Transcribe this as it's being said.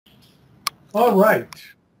All right.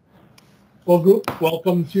 Well, group,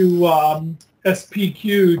 welcome to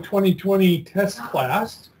SPQ 2020 test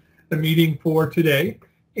class, the meeting for today.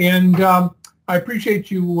 And I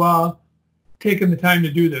appreciate you taking the time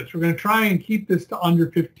to do this. We're going to try and keep this to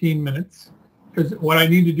under 15 minutes because what I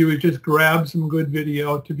need to do is just grab some good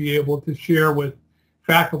video to be able to share with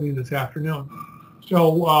faculty this afternoon.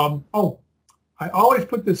 So, I always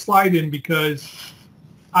put this slide in because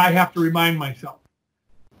I have to remind myself.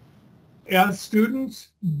 As students,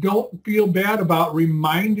 don't feel bad about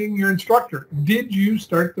reminding your instructor, did you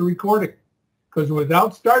start the recording? Because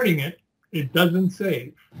without starting it, it doesn't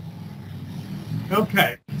save.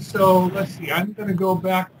 Okay, so let's see. I'm going to go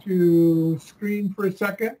back to screen for a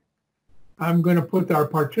second. I'm going to put our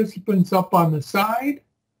participants up on the side.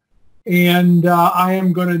 And I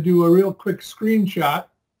am going to do a real quick screenshot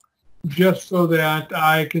just so that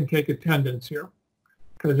I can take attendance here.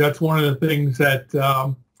 Because that's one of the things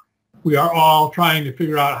that we are all trying to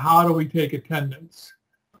figure out, how do we take attendance?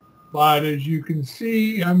 But as you can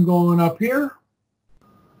see, I'm going up here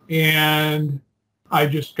and I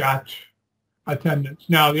just got attendance.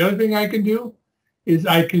 Now, the other thing I can do is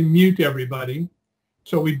I can mute everybody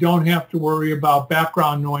so we don't have to worry about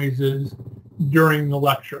background noises during the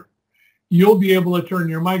lecture. You'll be able to turn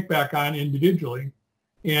your mic back on individually.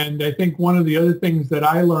 And I think one of the other things that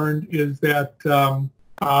I learned is that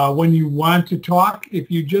when you want to talk,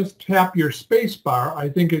 if you just tap your space bar, I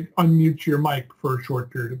think it unmutes your mic for a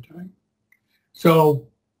short period of time. So,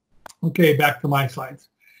 okay, back to my slides.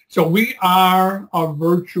 So we are a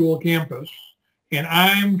virtual campus, and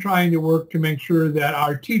I'm trying to work to make sure that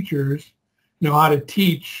our teachers know how to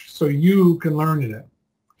teach so you can learn in it.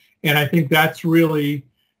 And I think that's really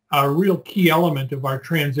a real key element of our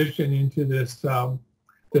transition into this,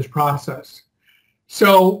 this process.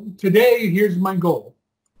 So today, here's my goal.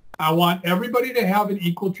 I want everybody to have an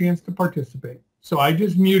equal chance to participate. So I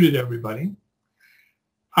just muted everybody.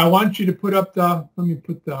 I want you to put up the, let me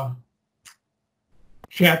put the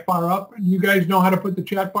chat bar up. You guys know how to put the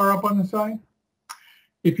chat bar up on the side?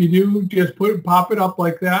 If you do, just pop it up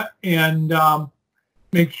like that and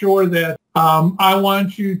make sure that I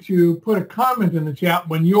want you to put a comment in the chat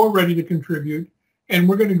when you're ready to contribute, and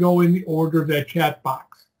we're going to go in the order of that chat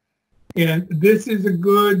box. And this is a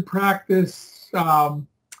good practice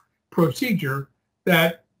procedure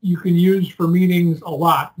that you can use for meetings a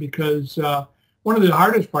lot, because one of the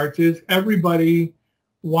hardest parts is everybody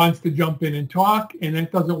wants to jump in and talk, and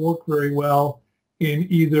that doesn't work very well in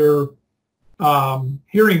either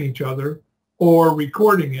hearing each other or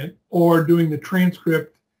recording it or doing the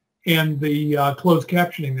transcript and the closed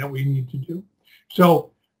captioning that we need to do.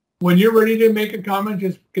 So when you're ready to make a comment,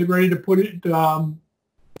 just get ready to put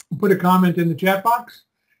a comment in the chat box,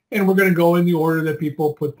 and we're going to go in the order that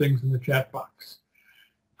people put things in the chat box.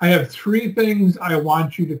 I have 3 things I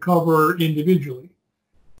want you to cover individually.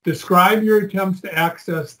 Describe your attempts to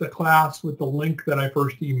access the class with the link that I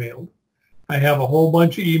first emailed. I have a whole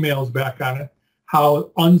bunch of emails back on it,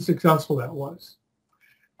 how unsuccessful that was.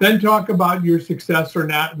 Then talk about your success or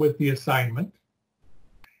not with the assignment.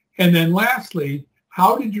 And then lastly,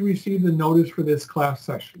 how did you receive the notice for this class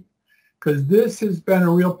session? Because this has been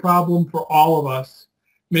a real problem for all of us,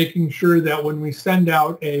 making sure that when we send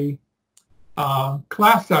out a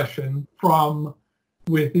class session from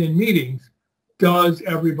within meetings, does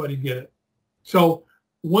everybody get it? So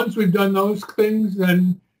once we've done those things,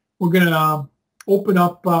 then we're going to open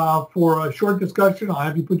up for a short discussion. I'll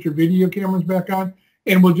have you put your video cameras back on,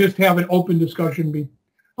 and we'll just have an open discussion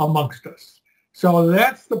amongst us. So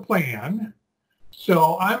that's the plan.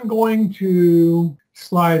 So I'm going to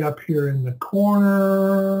slide up here in the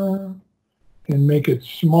corner and make it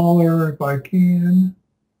smaller if I can,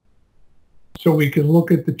 so we can look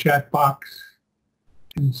at the chat box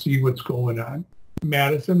and see what's going on.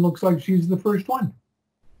 Madison looks like she's the first one.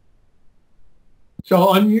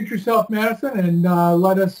 So unmute yourself, Madison, and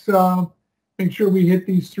let us make sure we hit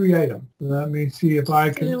these 3 items. Let me see if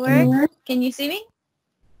I can. Does it work? Can you see me?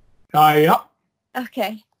 Yep.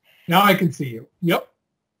 Okay. Now I can see you. Yep.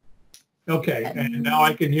 Okay, and now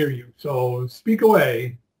I can hear you. So speak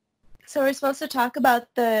away. So we're supposed to talk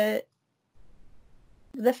about the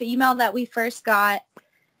email that we first got.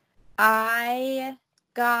 I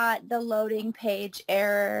got the loading page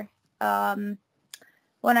error. When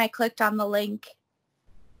I clicked on the link,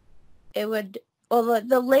 it would, well,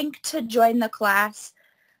 the link to join the class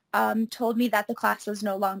told me that the class was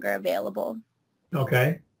no longer available.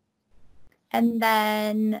 Okay. And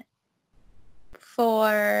then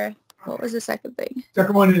for, what was the second thing?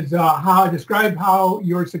 Second one is describe how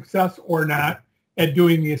your success or not at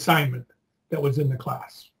doing the assignment that was in the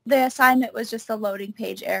class. The assignment was just a loading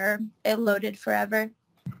page error. It loaded forever.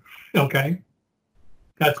 Okay.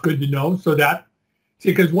 That's good to know. So that,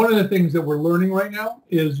 see, because one of the things that we're learning right now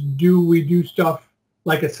is, do we do stuff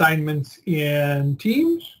like assignments in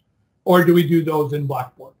Teams, or do we do those in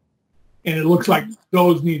Blackboard? And it looks like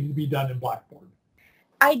those need to be done in Blackboard.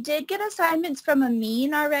 I did get assignments from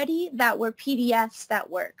Amin already that were PDFs that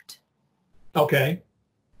worked. Okay.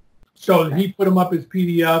 So he put them up as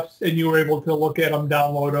PDFs and you were able to look at them,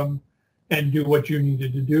 download them, and do what you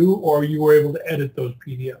needed to do, or you were able to edit those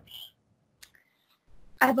PDFs?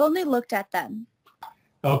 I've only looked at them.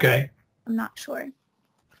 Okay. I'm not sure.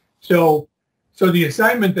 So the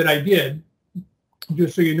assignment that I did,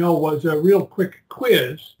 just so you know, was a real quick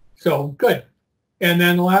quiz. So good. And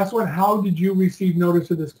then the last one, how did you receive notice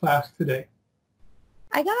of this class today?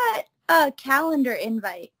 I got a calendar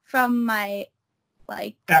invite from my,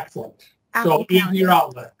 Excellent. Apple So into calendar. your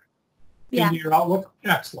Outlook. Yeah. Into your Outlook.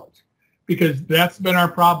 Excellent. Because that's been our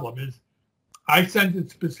problem, is I sent it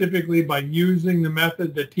specifically by using the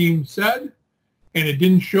method the team said, and it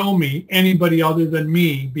didn't show me anybody other than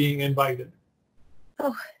me being invited.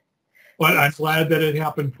 Oh. But I'm glad that it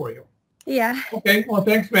happened for you. Yeah. Okay, well,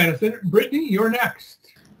 thanks, Madison. Brittany, you're next.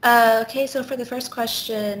 Okay, so for the first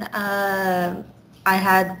question, it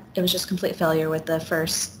was just complete failure with the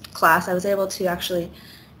first class. I was able to actually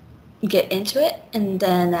get into it, and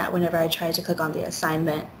then whenever I tried to click on the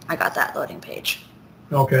assignment, I got that loading page.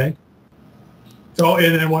 Okay. So,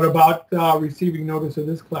 and then what about receiving notice of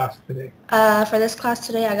this class today? For this class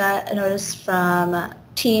today, I got a notice from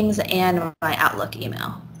Teams and my Outlook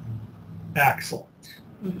email. Excellent.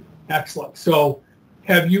 Mm-hmm. Excellent. So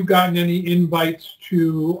have you gotten any invites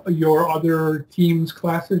to your other Teams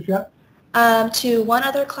classes yet? To one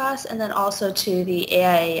other class, and then also to the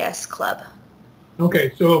AIAS club.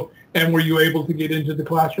 Okay. So, and were you able to get into the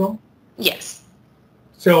classroom? Yes.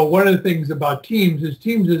 So one of the things about Teams is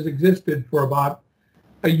Teams has existed for about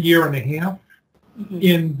a year and a half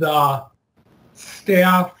in the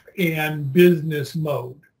staff and business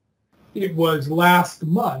mode. It was last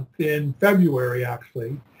month in February,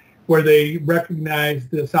 actually, where they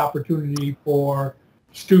recognized this opportunity for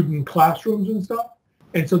student classrooms and stuff.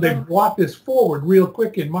 And so they brought this forward real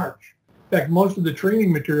quick in March. In fact, most of the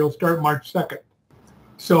training materials start March 2nd.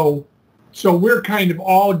 So we're kind of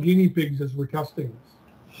all guinea pigs as we're testing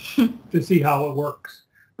this to see how it works.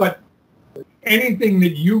 But anything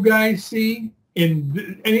that you guys see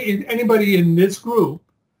anybody in this group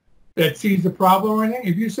that sees the problem or anything,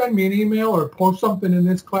 if you send me an email or post something in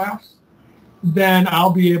this class, then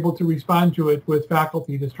I'll be able to respond to it with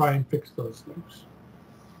faculty to try and fix those things.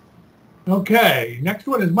 Okay, next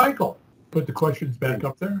one is Michael. Put the questions back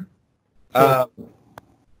up there.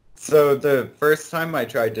 So the first time I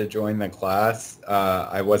tried to join the class,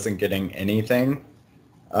 I wasn't getting anything.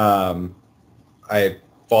 I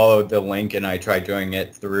followed the link and I tried doing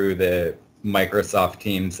it through the Microsoft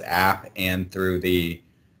Teams app and through the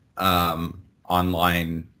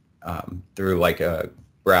online, through like a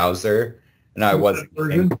browser, and I wasn't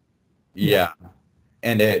getting, yeah,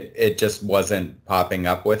 and it just wasn't popping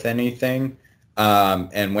up with anything.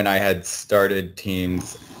 And when I had started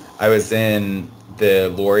Teams, I was in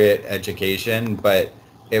the Laureate Education, but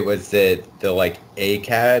it was the like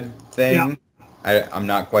ACAD thing. Yeah. I'm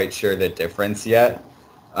not quite sure the difference yet.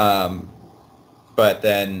 But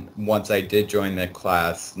then once I did join the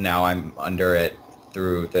class, now I'm under it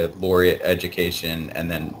through the Laureate Education and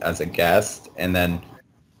then as a guest. And then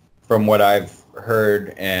from what I've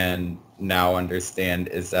heard and now understand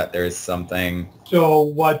is that there's something. So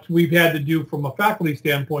what we've had to do from a faculty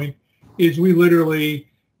standpoint is we literally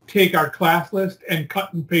take our class list and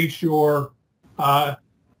cut and paste your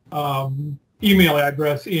email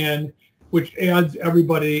address in, which adds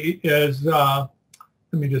everybody as, let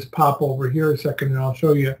me just pop over here a second and I'll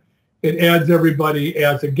show you. It adds everybody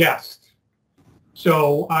as a guest.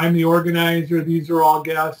 So I'm the organizer. These are all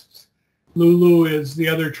guests. Lulu is the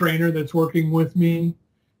other trainer that's working with me.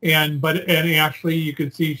 And Ashley, you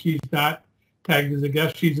can see she's not tagged as a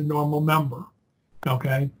guest. She's a normal member.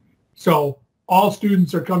 Okay. So all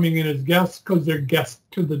students are coming in as guests because they're guests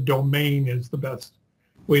to the domain is the best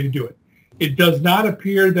way to do it. It does not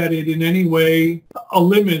appear that it in any way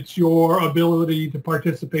limits your ability to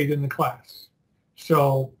participate in the class.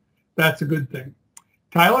 So that's a good thing.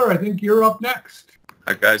 Tyler, I think you're up next.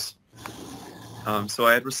 Hi, guys. So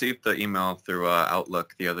I had received the email through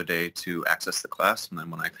Outlook the other day to access the class, and then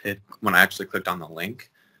when I actually clicked on the link,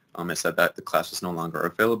 it said that the class was no longer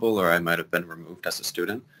available, or I might have been removed as a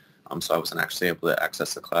student. So I wasn't actually able to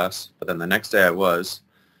access the class. But then the next day I was,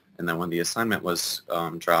 and then when the assignment was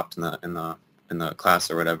dropped in the in the class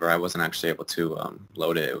or whatever, I wasn't actually able to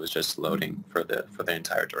load it. It was just loading for the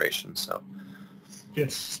entire duration. So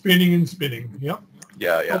It's spinning and spinning. Yep.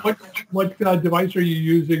 yeah. What device are you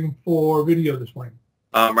using for video this morning?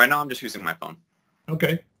 Right now I'm just using my phone.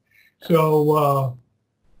 Okay. So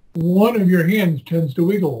one of your hands tends to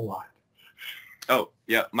wiggle a lot. Oh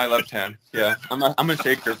yeah, my left hand. Yeah, I'm a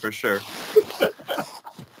shaker for sure.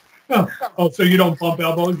 Oh, so you don't bump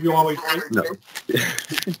elbows? You always No.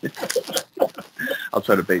 I'll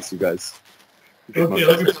try to base you guys. Okay,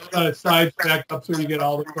 let me put slides back up so you get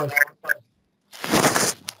all the questions.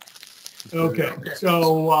 Okay,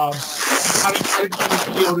 so how did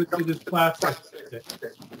you get to this class?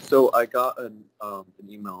 So I got an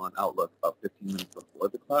email on Outlook about 15 minutes before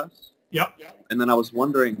the class. Yep. And then I was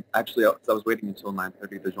wondering, actually, I was waiting until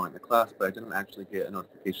 9:30 to join the class, but I didn't actually get a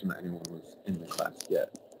notification that anyone was in the class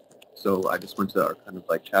yet. So I just went to our kind of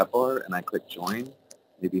like chat bar and I clicked join,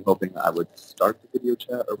 maybe hoping that I would start the video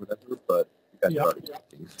chat or whatever, but you guys were already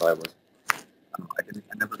talking, so I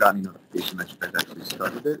never got any notification that you guys actually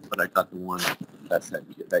started it, but I got the one that said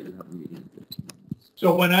that you have a meeting in 15 minutes.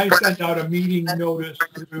 So when I send out a meeting notice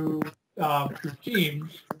through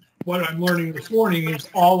Teams, what I'm learning this morning is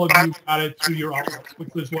all of you got it through your Outlook,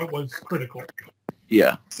 which was what was critical.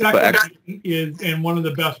 Yeah. Second is, and one of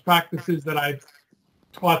the best practices that I've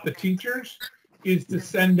taught the teachers, is to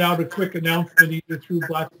send out a quick announcement either through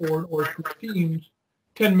Blackboard or through Teams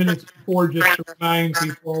 10 minutes before, just to remind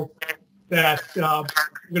people that we're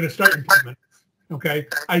going to start in 10 minutes. Okay,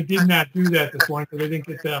 I did not do that this morning because I didn't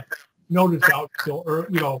get the notice out till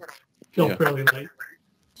fairly late.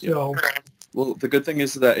 So, well, the good thing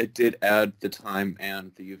is that it did add the time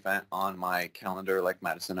and the event on my calendar, like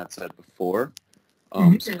Madison had said before.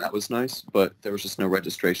 So that was nice, but there was just no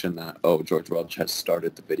registration that, oh, George Welch has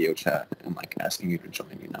started the video chat and like asking you to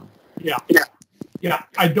join, you know. Yeah.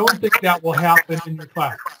 I don't think that will happen in your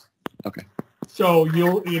class. Okay. So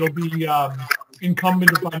it'll be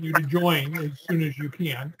incumbent upon you to join as soon as you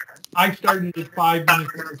can. I started at 5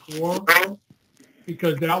 minutes before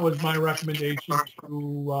because that was my recommendation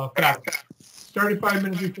to faculty. Started 5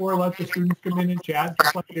 minutes before, let the students come in and chat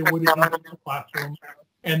just like they would in the classroom,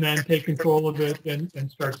 and then take control of it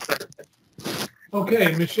and start.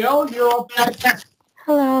 Okay, Michelle, you're up next.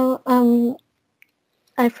 Hello.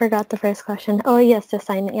 I forgot the first question. Oh, yes, the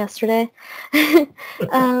assignment yesterday.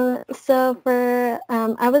 So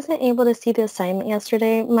I wasn't able to see the assignment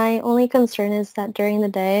yesterday. My only concern is that during the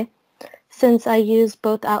day, since I use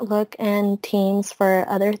both Outlook and Teams for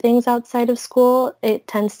other things outside of school, it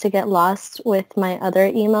tends to get lost with my other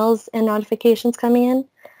emails and notifications coming in.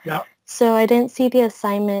 Yeah. So I didn't see the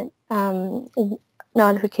assignment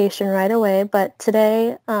notification right away, but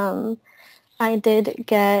today I did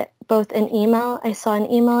get both an email. I saw an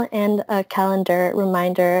email and a calendar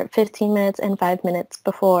reminder 15 minutes and 5 minutes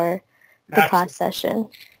before the class session.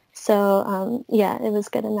 So yeah, it was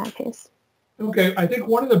good in that case. Okay, I think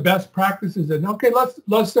one of the best practices, and okay,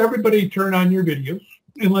 let's everybody turn on your videos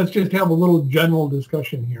and let's just have a little general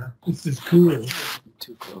discussion here. This is cool.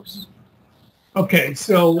 Too close. Okay,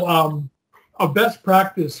 so a best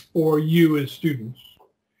practice for you as students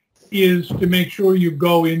is to make sure you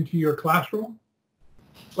go into your classroom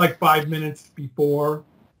like 5 minutes before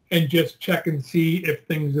and just check and see if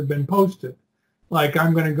things have been posted. Like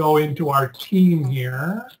I'm going to go into our team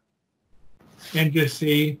here and just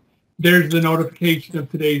see there's the notification of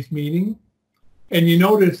today's meeting. And you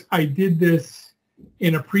notice I did this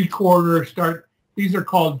in a pre-quarter start. These are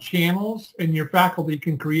called channels, and your faculty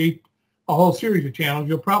can create a whole series of channels.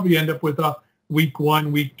 You'll probably end up with a week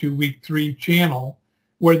 1, week 2, week 3 channel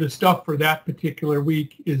where the stuff for that particular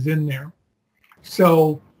week is in there.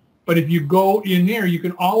 So, but if you go in there, you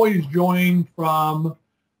can always join from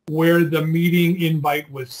where the meeting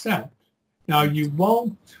invite was sent. Now, you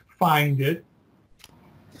won't find it.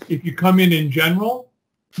 If you come in general,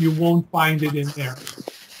 you won't find it in there.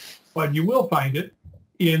 But you will find it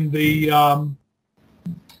in the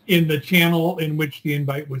channel in which the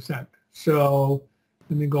invite was sent. So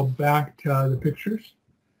let me go back to the pictures.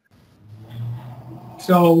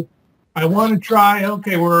 So I want to try,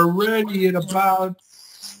 okay, we're already at about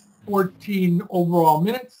 14 overall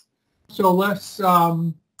minutes. So let's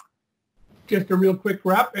just a real quick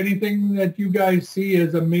wrap. Anything that you guys see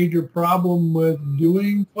as a major problem with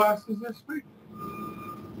doing classes this week?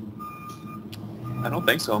 I don't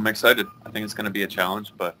think so. I'm excited. I think it's going to be a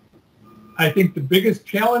challenge, but I think the biggest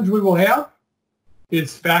challenge we will have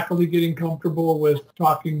is faculty getting comfortable with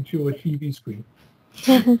talking to a TV screen.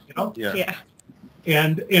 You know? yeah.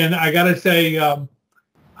 And I got to say,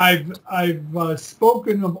 I've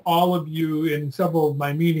spoken of all of you in several of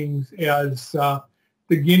my meetings as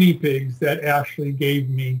the guinea pigs that Ashley gave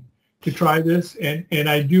me to try this, and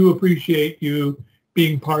I do appreciate you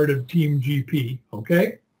being part of Team GP,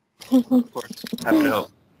 okay? Of course. Happy to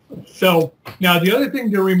help. So now the other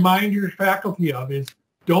thing to remind your faculty of is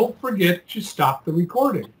don't forget to stop the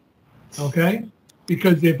recording, okay?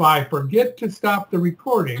 Because if I forget to stop the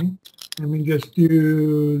recording, let me just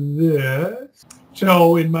do this.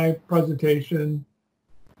 So in my presentation,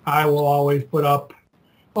 I will always put up,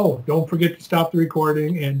 oh, don't forget to stop the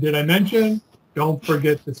recording. And did I mention, don't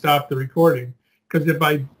forget to stop the recording? Because if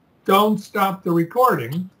I don't stop the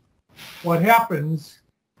recording, what happens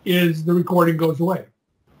is the recording goes away.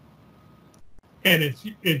 And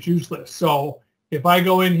it's useless. So if I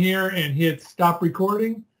go in here and hit stop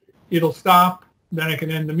recording, it'll stop, then I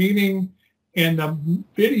can end the meeting, and the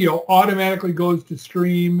video automatically goes to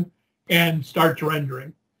stream and starts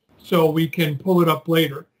rendering. So we can pull it up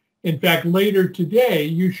later. In fact, later today,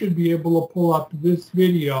 you should be able to pull up this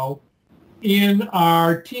video in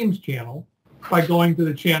our Teams channel by going to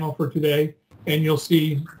the channel for today, and you'll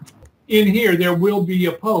see in here there will be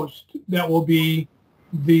a post that will be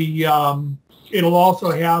the, it'll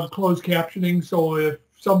also have closed captioning, so if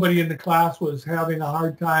somebody in the class was having a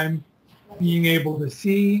hard time being able to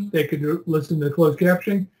see, they could listen to the closed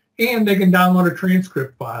captioning, and they can download a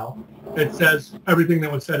transcript file that says everything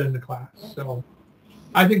that was said in the class. So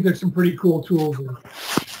I think there's some pretty cool tools in there.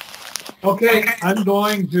 Okay, I'm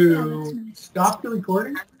going to stop the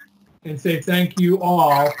recording and say thank you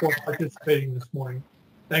all for participating this morning.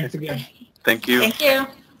 Thanks again. Thank you. Thank you.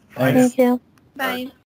 Thanks. Thank you. Bye.